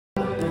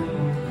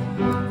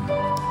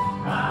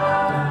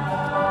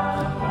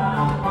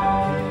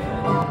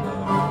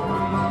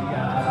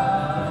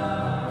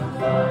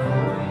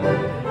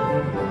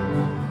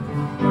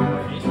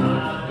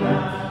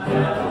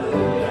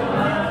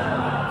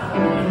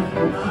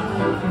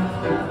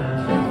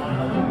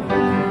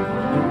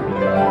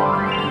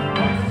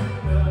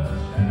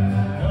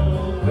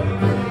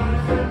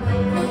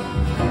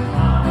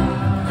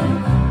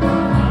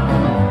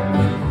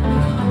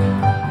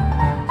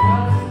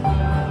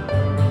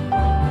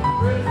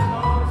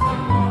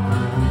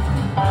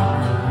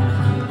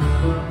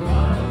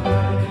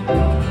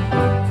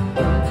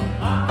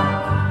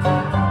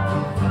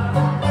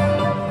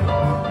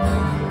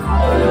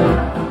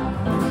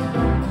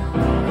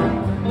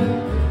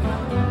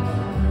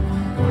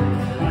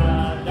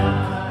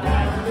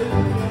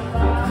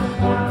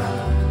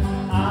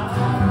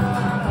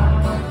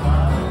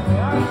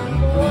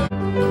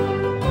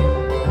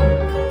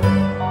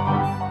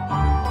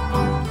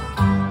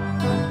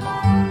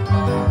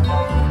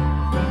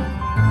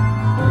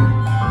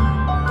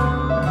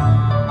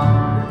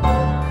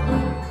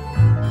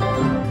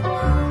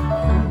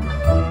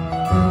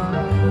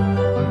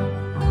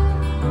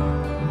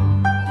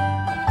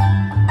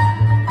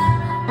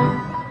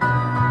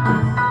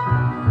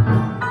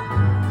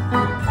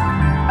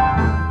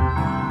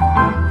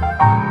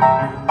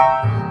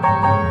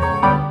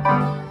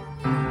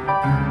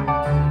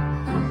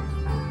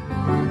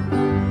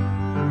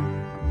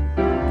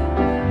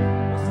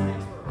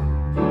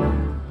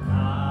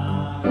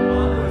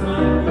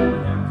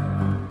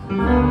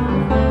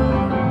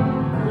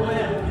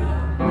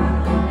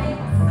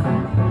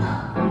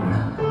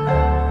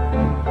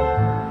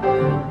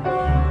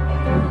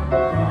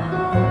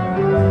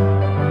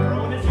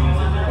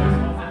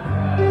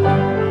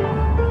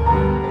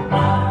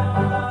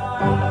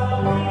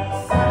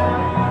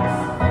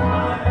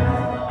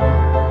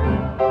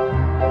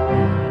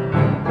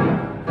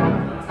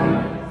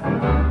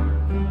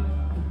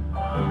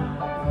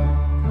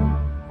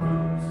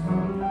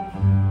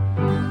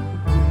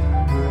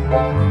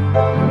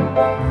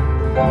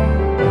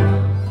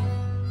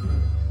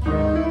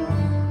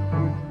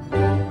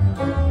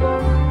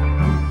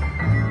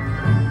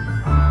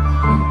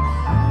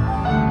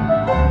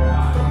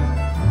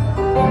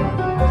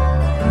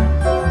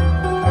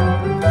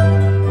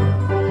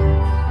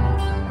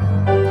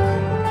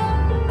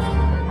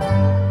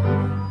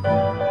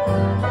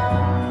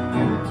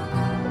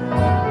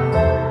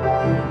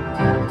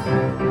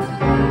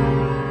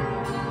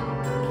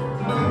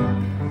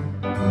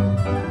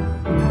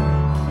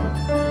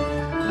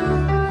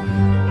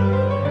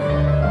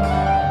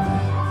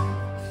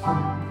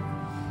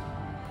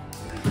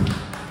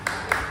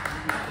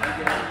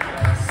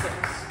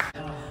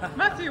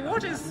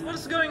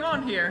What's going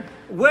on here?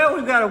 Well,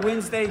 we've got a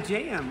Wednesday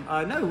jam.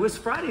 No, it's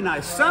Friday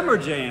night. Summer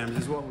jams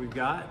is what we've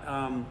got.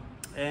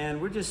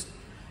 And we're just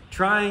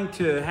trying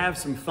to have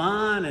some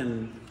fun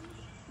and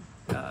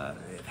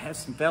have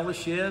some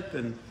fellowship.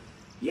 And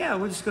yeah,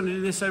 we're just going to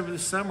do this over the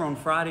summer on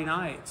Friday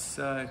nights.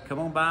 Come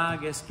on by, I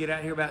guess, get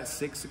out here about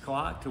 6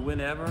 o'clock to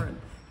whenever and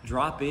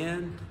drop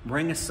in,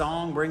 bring a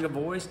song, bring a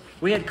voice.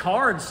 We had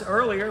cards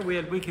earlier.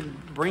 We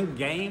could bring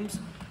games.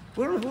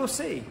 We'll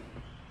see.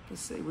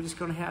 Let's see. We're just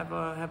going to have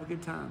a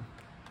good time.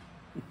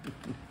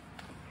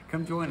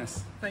 Come join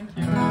us. Thank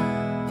you.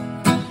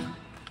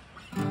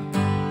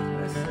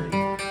 Let's see.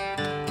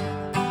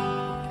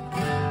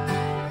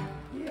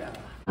 Yeah.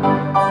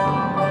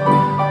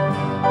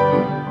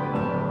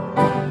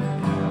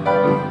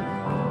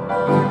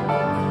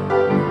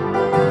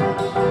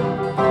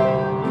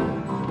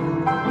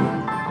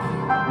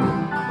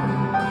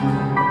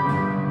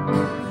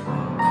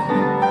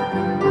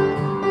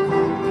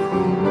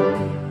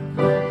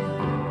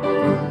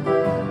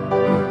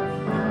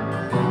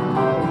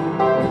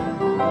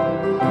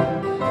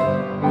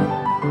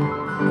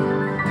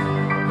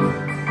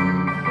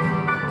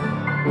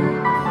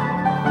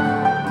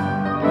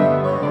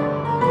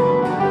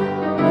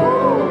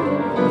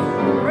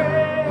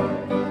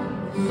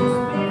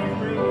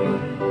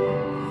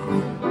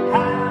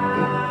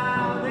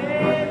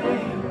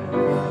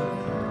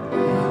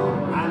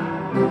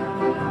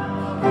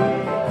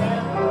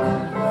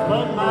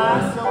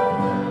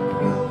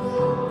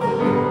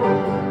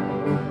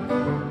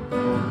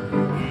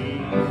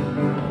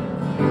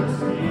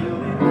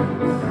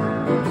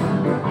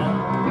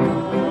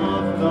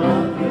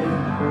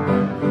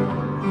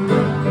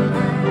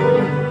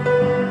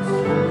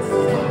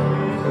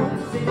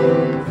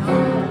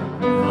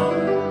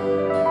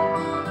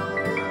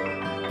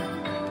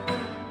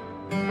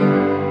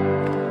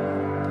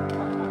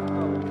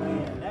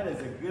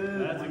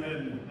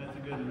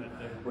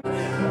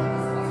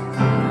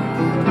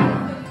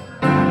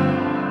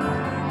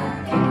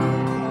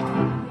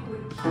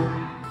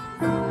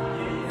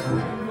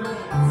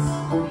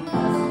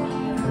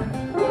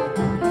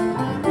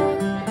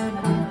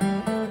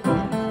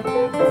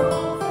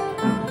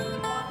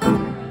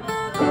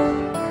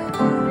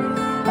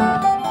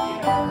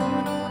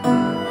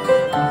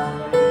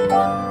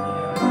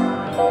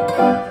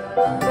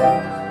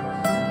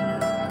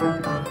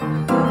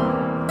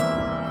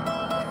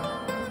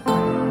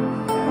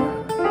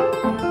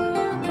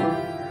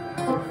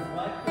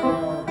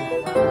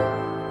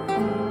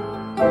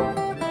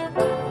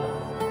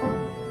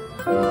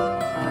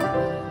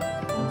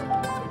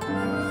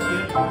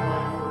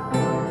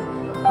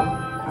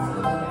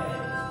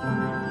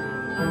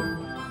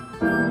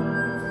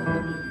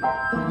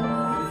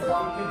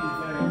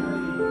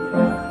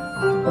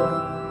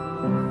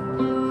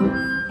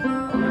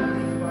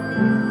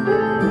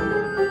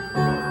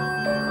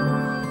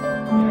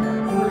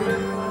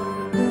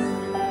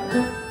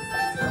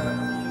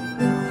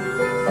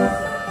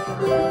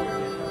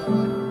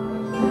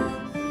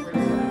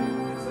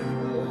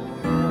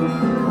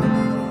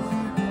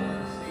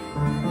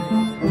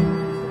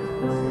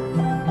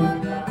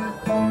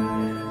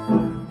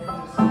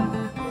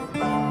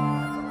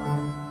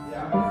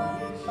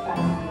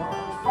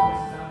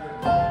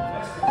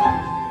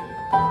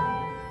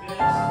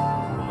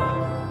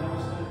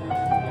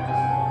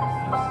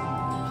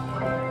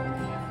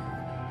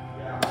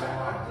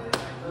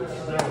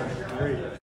 Great.